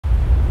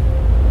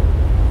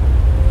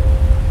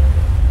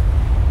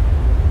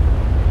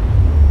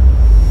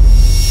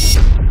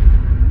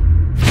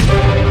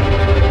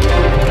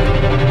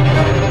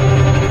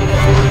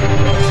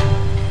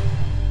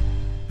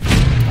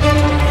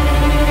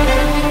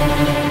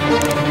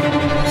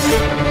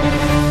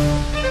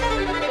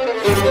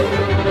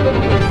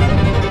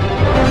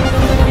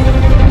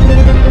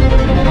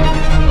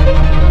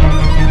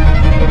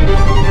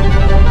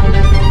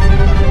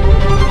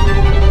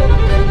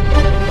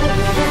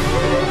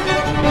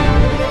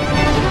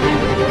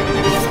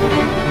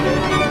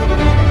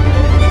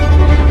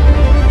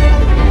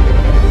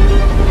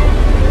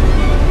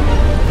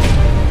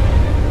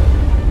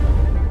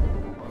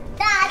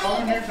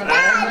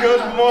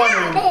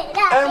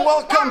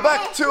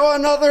to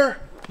another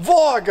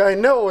vlog. I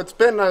know it's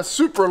been a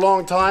super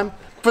long time,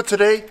 but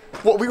today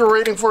what we were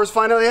waiting for is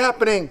finally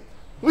happening.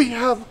 We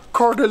have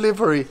car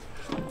delivery.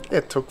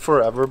 It took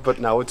forever, but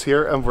now it's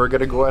here and we're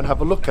gonna go and have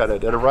a look at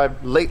it. It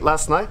arrived late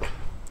last night,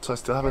 so I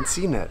still haven't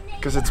seen it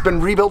because it's been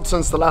rebuilt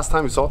since the last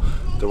time we saw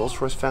the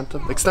Rolls-Royce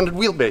Phantom extended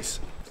wheelbase.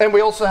 And we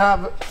also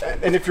have,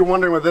 and if you're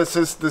wondering what this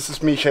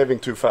is me shaving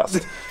too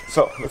fast.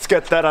 So let's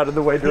get that out of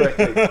the way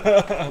directly.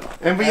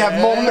 And we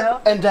have mom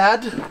and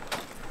dad.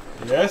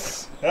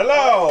 Yes.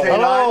 Hello. Okay,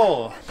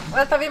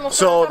 hello.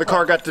 So the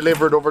car got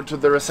delivered over to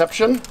the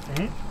reception.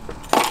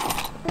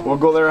 We'll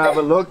go there and have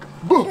a look.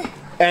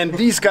 And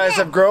these guys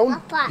have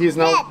grown. He's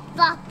now.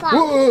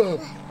 Whoa.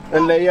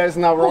 And Leia is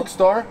now rock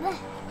star.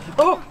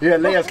 Yeah,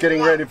 Leia's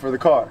getting ready for the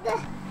car.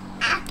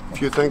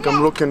 If you think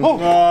I'm looking.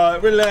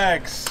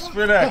 Relax,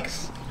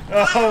 relax.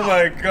 Oh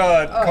my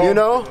God. You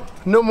know,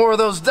 no more of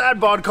those dad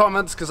bod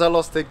comments because I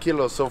lost 8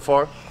 kilos so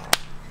far.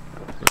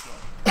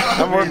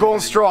 And we're going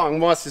strong.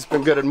 Moss has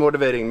been good at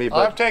motivating me.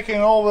 But I'm taking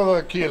over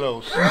the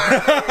kilos.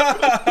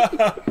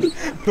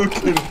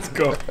 Okay, let's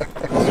go.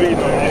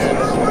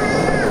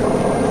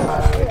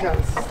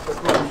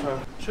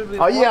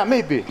 Oh yeah,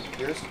 maybe.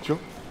 Sure.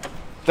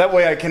 That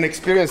way I can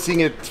experience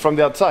seeing it from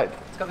the outside.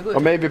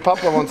 Or maybe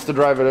Papa wants to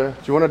drive it.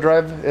 Do you want to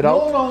drive it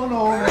out?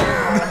 No.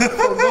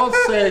 For God's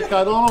sake,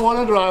 I don't want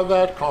to drive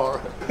that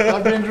car.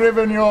 I've been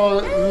driven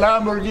your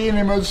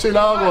Lamborghini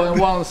Murcielago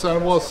once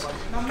and was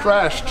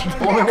crashed.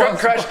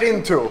 Crashed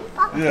into.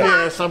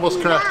 Yeah. Yes, I was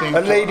crashed into.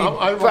 A lady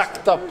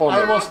backed up on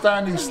I it. was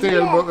standing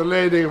still, but the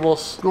lady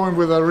was going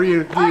with a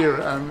rear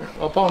gear and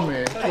upon me.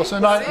 It was a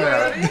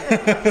nightmare.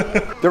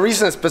 The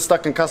reason it's been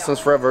stuck in customs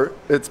forever,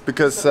 it's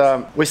because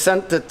we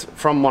sent it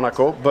from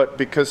Monaco, but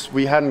because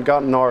we hadn't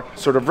gotten our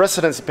sort of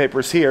residency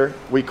papers here,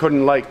 we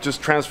couldn't like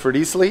just transfer it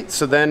easily.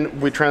 So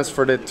then we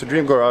transferred it to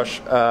Dream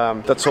Garage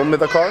that sold me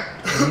the car,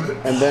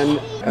 and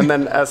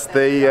then as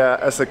they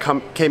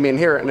came in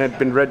here and had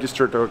been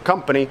registered to a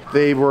company,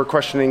 they were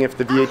questioning if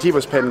the VAT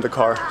was paid in the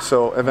car.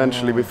 So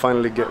eventually we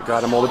finally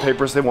got them all the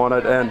papers they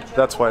wanted, and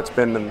that's why it's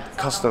been in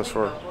customs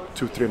for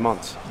 2-3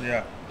 months.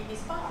 Yeah.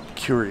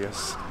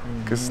 Curious,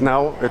 because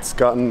now it's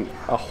gotten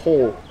a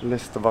whole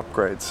list of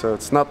upgrades. So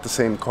it's not the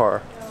same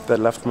car that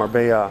left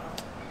Marbella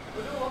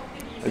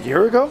a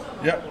year ago?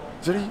 Yeah.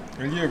 Is it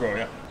a year ago,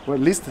 yeah. Well,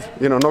 at least,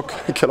 you know, no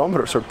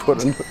kilometers are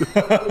put in.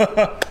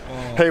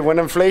 Hey, when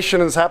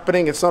inflation is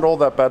happening, it's not all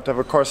that bad to have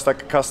a car stuck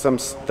at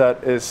customs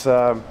that is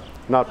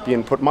not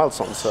being put miles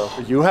on. So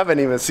you haven't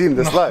even seen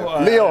this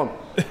live. Leon,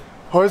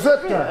 har du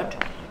sett det?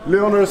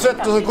 Leon, har du sett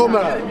det som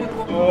kommer här?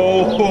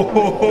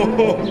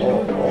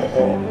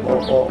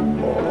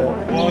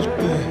 What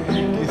the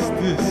heck is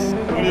this?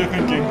 What are you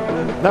thinking?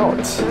 Now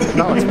it's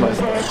nice.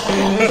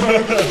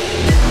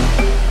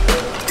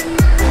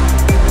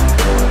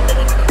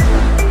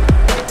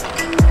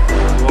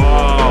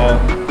 Wow.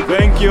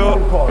 Thank you.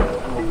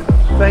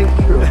 Thank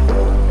you.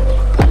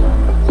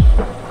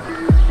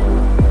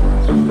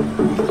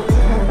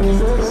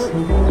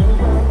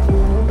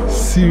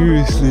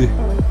 Seriously.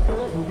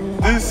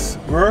 This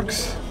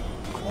works?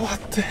 What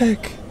the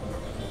heck?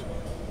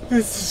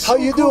 How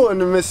you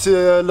doing, Miss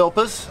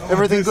Lopez?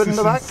 Everything good in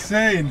the back?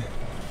 Insane.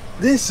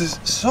 This is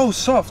so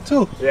soft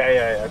too.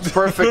 Yeah. It's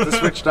perfect to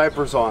switch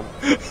diapers on.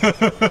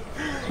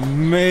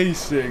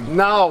 Amazing.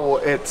 Now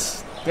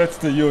it's... That's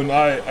the Yun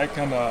I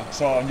kinda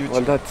saw on YouTube.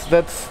 Well,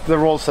 that's the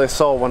Rolls I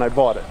saw when I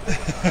bought it.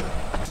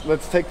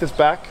 Let's take this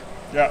back.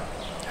 Yeah.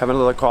 Have a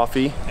little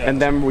coffee,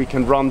 and then we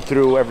can run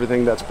through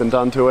everything that's been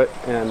done to it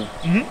and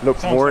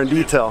look more in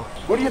detail.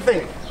 What do you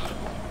think?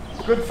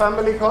 Good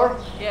family car?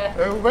 Yeah.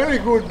 A very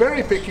good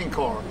berry picking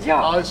car.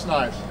 Yeah. Oh, it's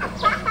nice.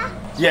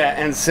 Yeah,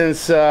 and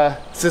since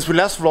we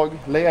last vlogged,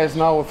 Leia is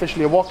now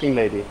officially a walking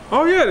lady.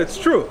 Oh yeah, that's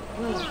true.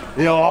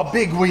 Yeah,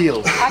 big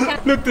wheels.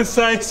 Look the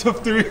size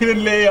of the wheel in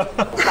Leia.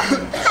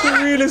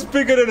 The wheel is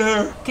bigger than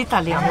her.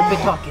 Titta Leon, uppe i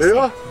taket.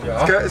 Ja,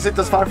 ska jag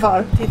sitta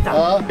farfar?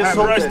 Titta.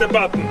 Press the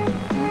button.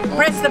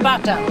 Press the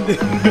button.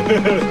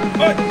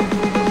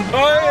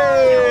 Oj!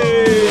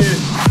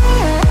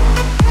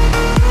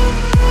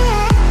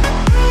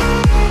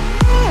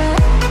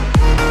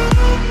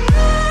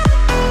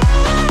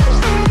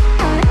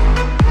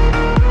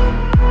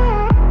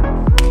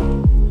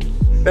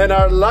 And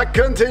our luck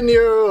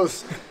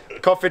continues.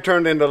 Coffee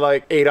turned into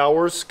like 8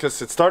 hours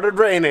because it started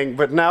raining,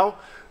 but now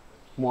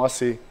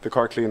Moasi, the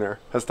car cleaner,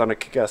 has done a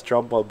kick-ass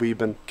job while we've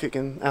been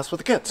kicking ass with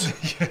the kids.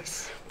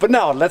 Yes. But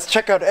now let's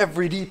check out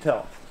every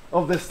detail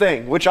of this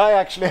thing, which I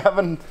actually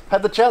haven't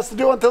had the chance to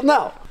do until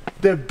now.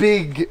 The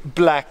big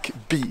black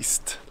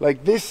beast.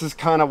 Like, this is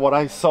kind of what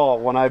I saw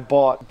when I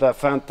bought the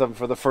Phantom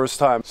for the first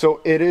time. So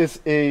it is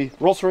a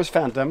Rolls-Royce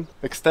Phantom,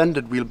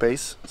 extended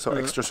wheelbase, so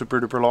extra super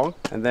duper long.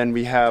 And then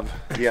we have,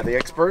 the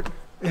Expert.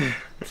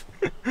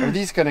 Are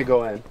these gonna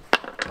go in?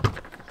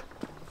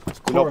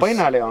 Of course. In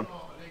här, Leon?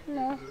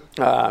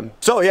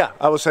 So yeah,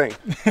 I was saying,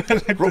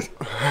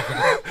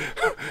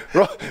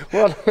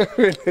 well,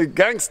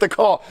 gangster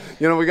car.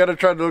 You know, we gotta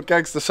try to look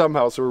gangster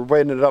somehow, so we're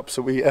weighing it up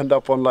so we end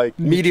up on like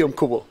medium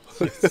cool.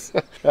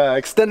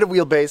 Extended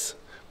wheelbase,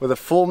 with a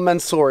full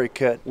Mansory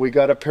kit. We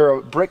got a pair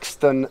of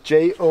Brixton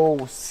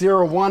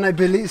JO01, I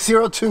believe,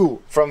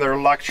 02 from their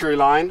luxury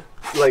line.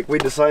 Like, we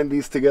designed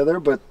these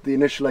together, but the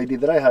initial idea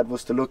that I had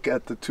was to look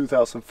at the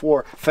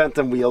 2004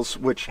 Phantom wheels,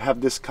 which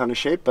have this kind of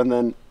shape, and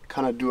then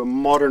kind of do a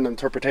modern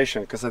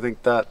interpretation, because I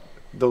think that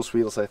those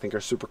wheels I think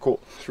are super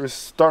cool. Should we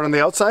start on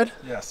the outside?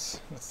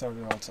 Yes, let's start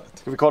on the outside.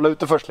 Ska vi kolla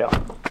ute först, ja.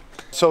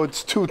 So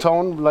it's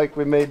two-tone, like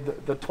we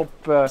made the top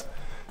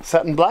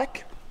satin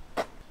black.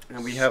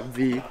 And we have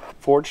the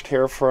forged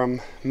here from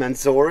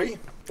Mansory.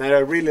 And I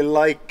really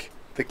like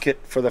the kit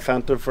for the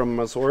Phantom from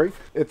Mansory.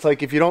 It's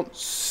like if you don't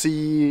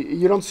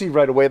see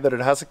right away that it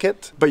has a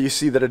kit, but you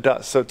see that it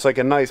does. So it's like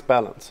a nice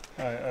balance.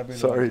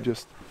 Sorry,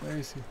 just... Where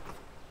is he?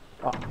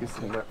 Oh, he's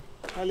in there.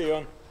 Hi,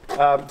 Leon.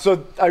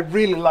 So I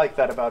really like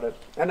that about it.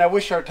 And I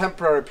wish our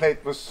temporary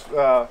plate was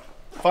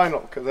final,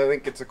 because I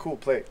think it's a cool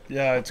plate.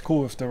 Yeah, it's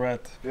cool with the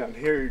red. Yeah, and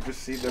here you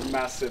just see the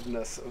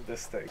massiveness of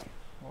this thing.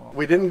 Wow.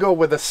 We didn't go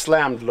with a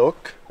slammed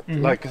look,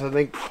 like, because I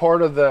think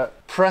part of the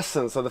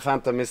presence of the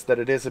Phantom is that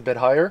it is a bit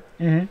higher.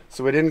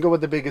 So we didn't go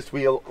with the biggest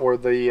wheel or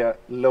the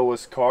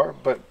lowest car,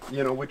 but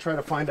you know, we try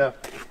to find a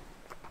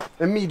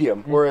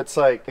medium where it's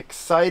like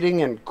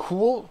exciting and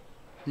cool,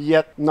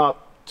 yet not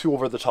too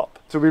over the top.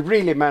 So we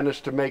really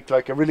managed to make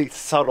like a really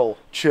subtle,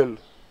 chill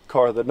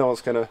car that no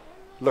one's gonna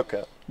look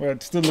at. Well,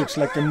 it still looks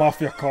like a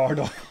mafia car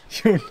though.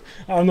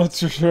 I'm not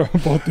so sure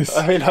about this.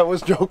 I mean, I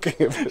was joking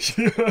a bit.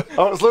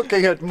 I was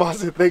looking at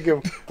Masi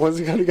thinking, when's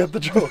he gonna get the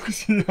joke?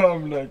 Yeah,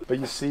 I'm like... But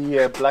you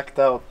see blacked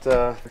out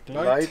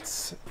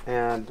lights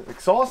and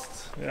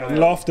exhausts. Yeah, I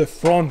love the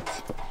front.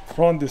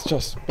 Front is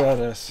just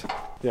badass.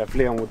 Yeah, if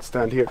Leon would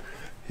stand here,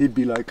 he'd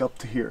be like up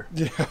to here.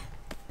 Yeah.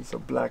 So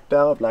blacked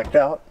out.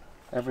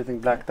 Everything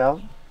blacked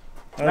out.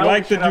 I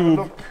like that you...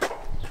 look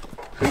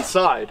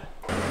inside.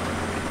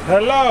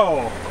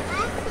 Hello!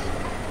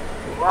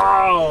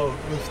 Wow!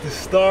 With the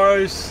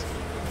stars.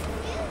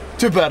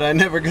 Too bad I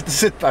never get to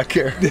sit back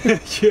here.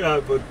 Yeah,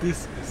 but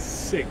this is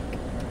sick.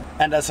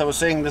 And as I was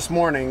saying this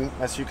morning,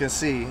 as you can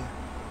see,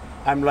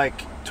 I'm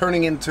like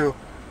turning into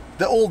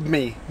the old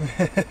me.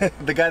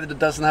 The guy that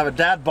doesn't have a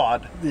dad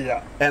bod.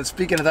 Yeah. And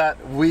speaking of that,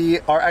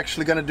 we are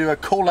actually going to do a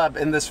collab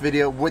in this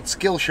video with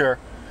Skillshare,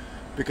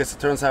 because it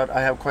turns out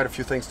I have quite a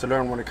few things to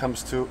learn when it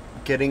comes to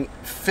getting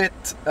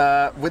fit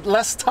with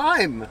less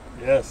time.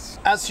 Yes.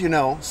 As you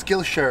know,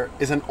 Skillshare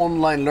is an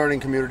online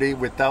learning community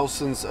with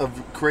thousands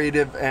of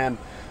creative and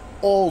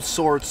all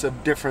sorts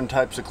of different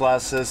types of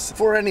classes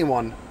for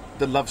anyone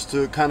that loves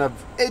to kind of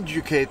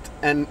educate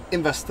and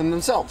invest in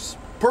themselves.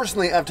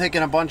 Personally, I've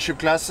taken a bunch of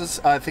classes.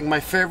 I think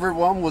my favorite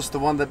one was the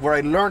one where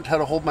I learned how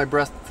to hold my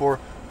breath for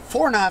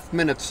 4.5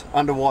 minutes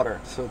underwater,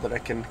 so that I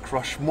can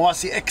crush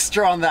Moasi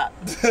extra on that.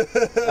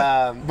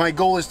 My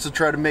goal is to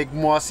try to make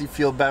Moasi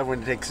feel bad when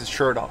he takes his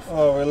shirt off.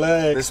 Oh,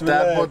 relax. This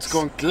dad bod's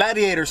going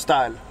gladiator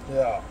style.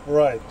 Yeah,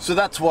 right. So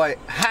that's why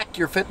Hack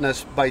Your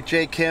Fitness by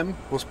Jay Kim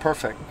was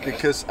perfect,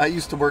 because I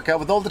used to work out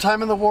with all the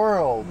time in the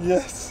world.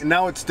 Yes. And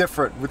now it's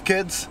different with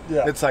kids.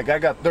 Yeah. It's like I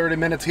got 30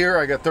 minutes here,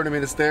 I got 30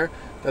 minutes there.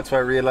 That's why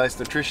I realized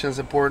nutrition is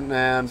important,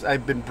 and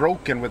I've been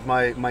broken with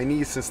my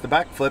knee since the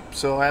backflip,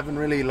 so I haven't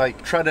really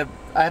like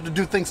I had to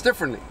do things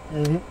differently.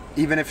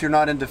 Even if you're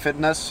not into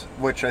fitness,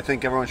 which I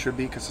think everyone should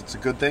be because it's a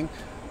good thing,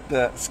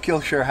 the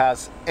Skillshare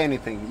has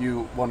anything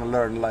you want to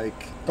learn,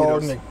 like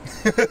gardening.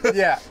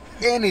 Yeah,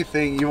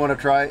 anything you want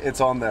to try,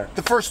 it's on there.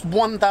 The first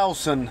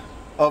 1,000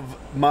 of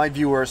my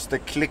viewers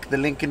that click the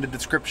link in the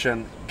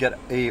description get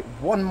a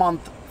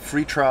 1-month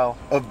free trial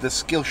of the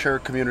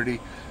Skillshare community.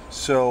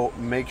 So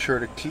make sure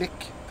to click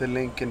the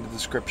link in the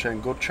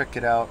description, go check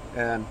it out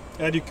and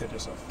educate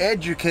yourself.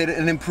 Educate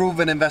and improve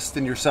and invest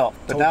in yourself.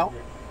 But Totally. now,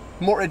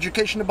 more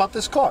education about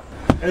this car.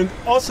 And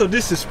also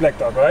this is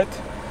blacked out, right?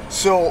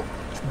 So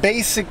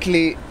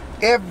basically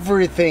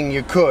everything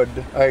you could.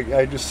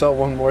 I just saw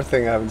one more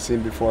thing I haven't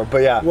seen before,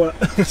 but yeah. What?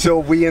 So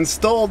we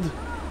installed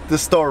the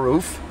star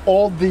roof.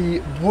 All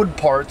the wood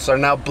parts are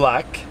now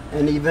black,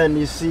 and even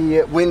you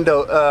see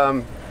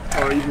window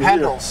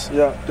handles. Here.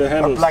 Yeah, the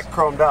handles are black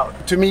chromed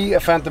out. To me, a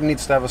Phantom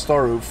needs to have a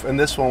star roof, and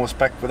this one was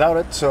spec'd without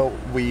it, so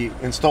we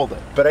installed it.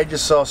 But I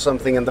just saw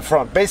something in the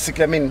front.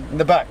 Basically, I mean, in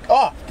the back.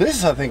 Oh,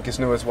 this I think is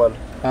new as well.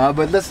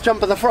 But let's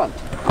jump in the front.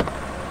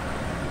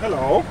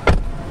 Hello.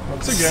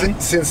 Once again.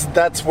 Since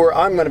that's where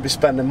I'm going to be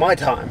spending my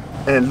time.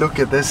 And look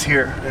at this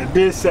here. And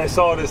this, I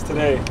saw this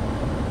today.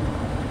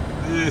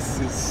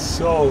 This is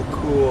so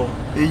cool.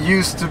 It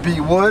used to be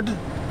wood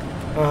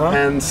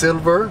and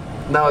silver.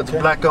 Now it's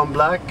black on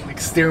black.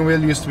 The steering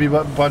wheel used to be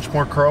a bunch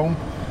more chrome.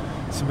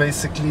 So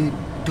basically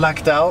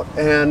blacked out,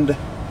 and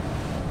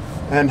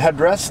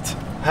headrest.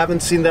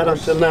 Haven't seen that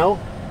until now.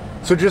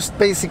 So just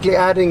basically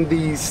adding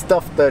the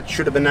stuff that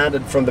should have been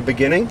added from the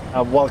beginning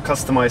while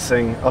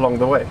customizing along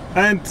the way.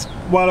 And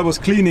while I was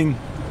cleaning,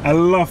 I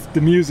loved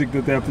the music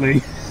that they're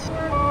playing.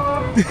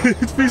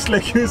 It feels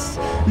like you're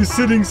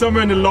sitting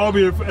somewhere in the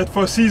lobby at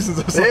Four Seasons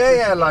or something.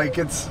 Yeah, like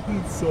it's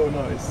so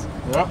nice.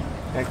 Yeah.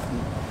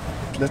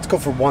 Let's go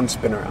for one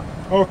spin around.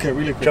 Okay,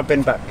 really quick. Jump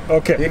in back.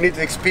 Okay. You need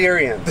to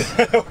experience.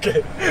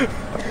 Okay.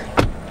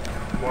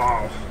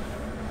 Wow.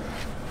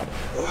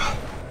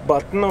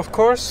 Button, of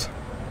course.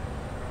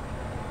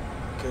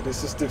 Okay,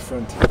 this is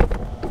different.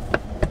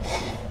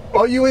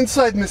 Are you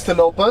inside, Mr.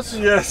 Lopez?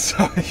 Yes,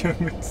 I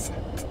am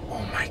inside.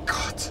 Oh my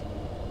god.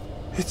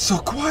 It's so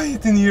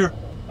quiet in here.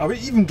 Are we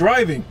even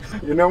driving?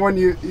 You know when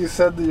you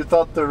said that you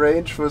thought the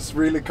range was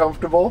really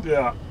comfortable?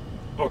 Yeah.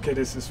 Okay,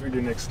 this is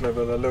really next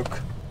level.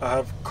 Look, I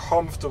have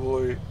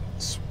comfortable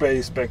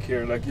space back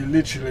here. Like you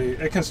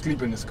literally, I can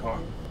sleep in this car.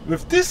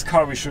 With this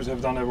car, we should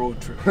have done a road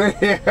trip.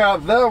 Yeah,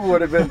 that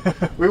would have been.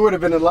 We would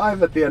have been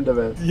alive at the end of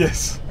it.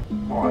 Yes.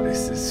 Oh,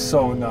 this is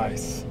so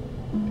nice.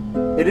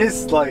 It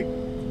is like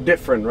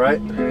different,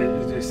 right?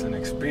 It is an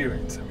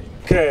experience. I mean.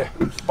 Okay,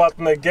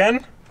 button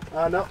again.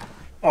 No.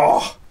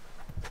 Oh,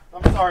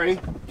 I'm sorry.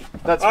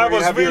 That's where I you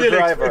was have your really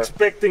driver.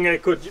 expecting I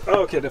could.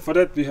 Oh, okay, for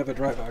that we have a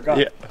driver. I got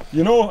it. Yeah.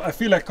 You know, I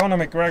feel like Conor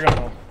McGregor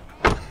now.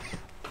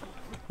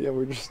 Yeah,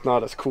 we're just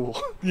not as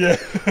cool. Yeah.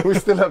 We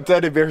still have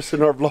teddy bears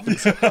in our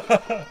vlogs.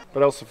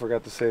 But I also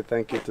forgot to say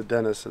thank you to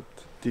Dennis at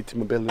DT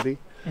Mobility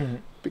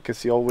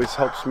because he always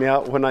helps me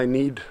out when I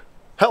need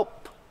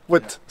help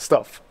with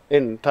stuff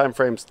in time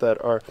frames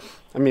that are.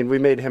 I mean, we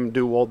made him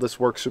do all this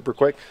work super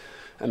quick,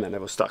 and then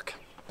it was stuck.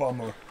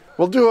 Bummer.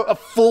 We'll do a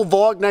full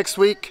vlog next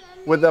week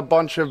with a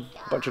bunch of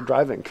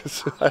driving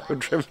because I haven't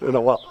driven in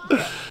a while.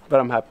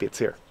 But I'm happy it's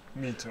here.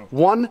 Me too.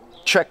 One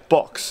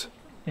checkbox.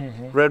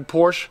 Red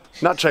Porsche,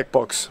 not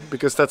checkbox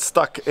because that's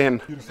stuck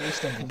in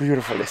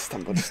beautiful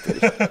Istanbul still.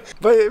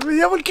 But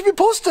yeah, we'll keep you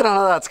posted on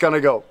how that's gonna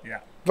go.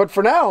 Yeah. But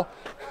for now,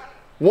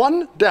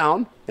 one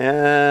down,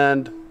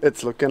 and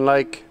it's looking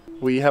like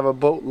we have a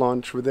boat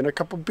launch within a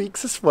couple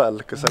weeks as well.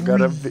 Because I've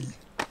got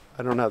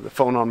I don't have the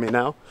phone on me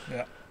now.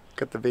 Yeah.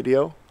 Got the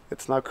video.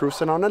 It's now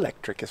cruising on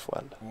electric as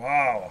well.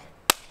 Wow.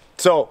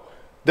 So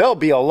there'll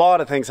be a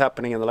lot of things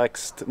happening in the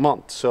next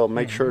month. So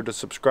make sure to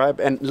subscribe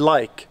and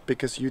like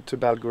because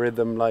YouTube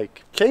algorithm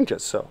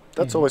changes. So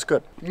that's always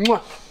good.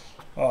 Mwah.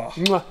 Oh,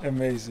 Mwah.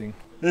 amazing.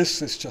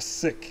 This is just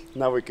sick.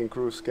 Now we can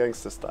cruise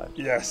gangster style.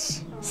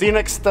 Yes. See you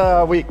next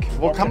week.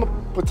 We'll come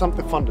up with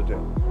something fun to do.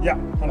 Yeah.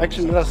 100%.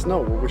 Actually, let us know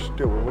what we should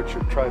do. What we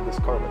should try this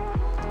car with.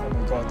 Oh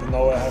my god, and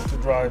now I have to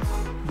drive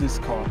this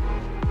car.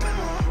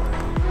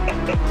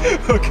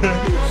 Okay.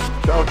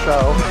 Ciao,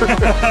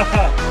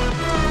 ciao.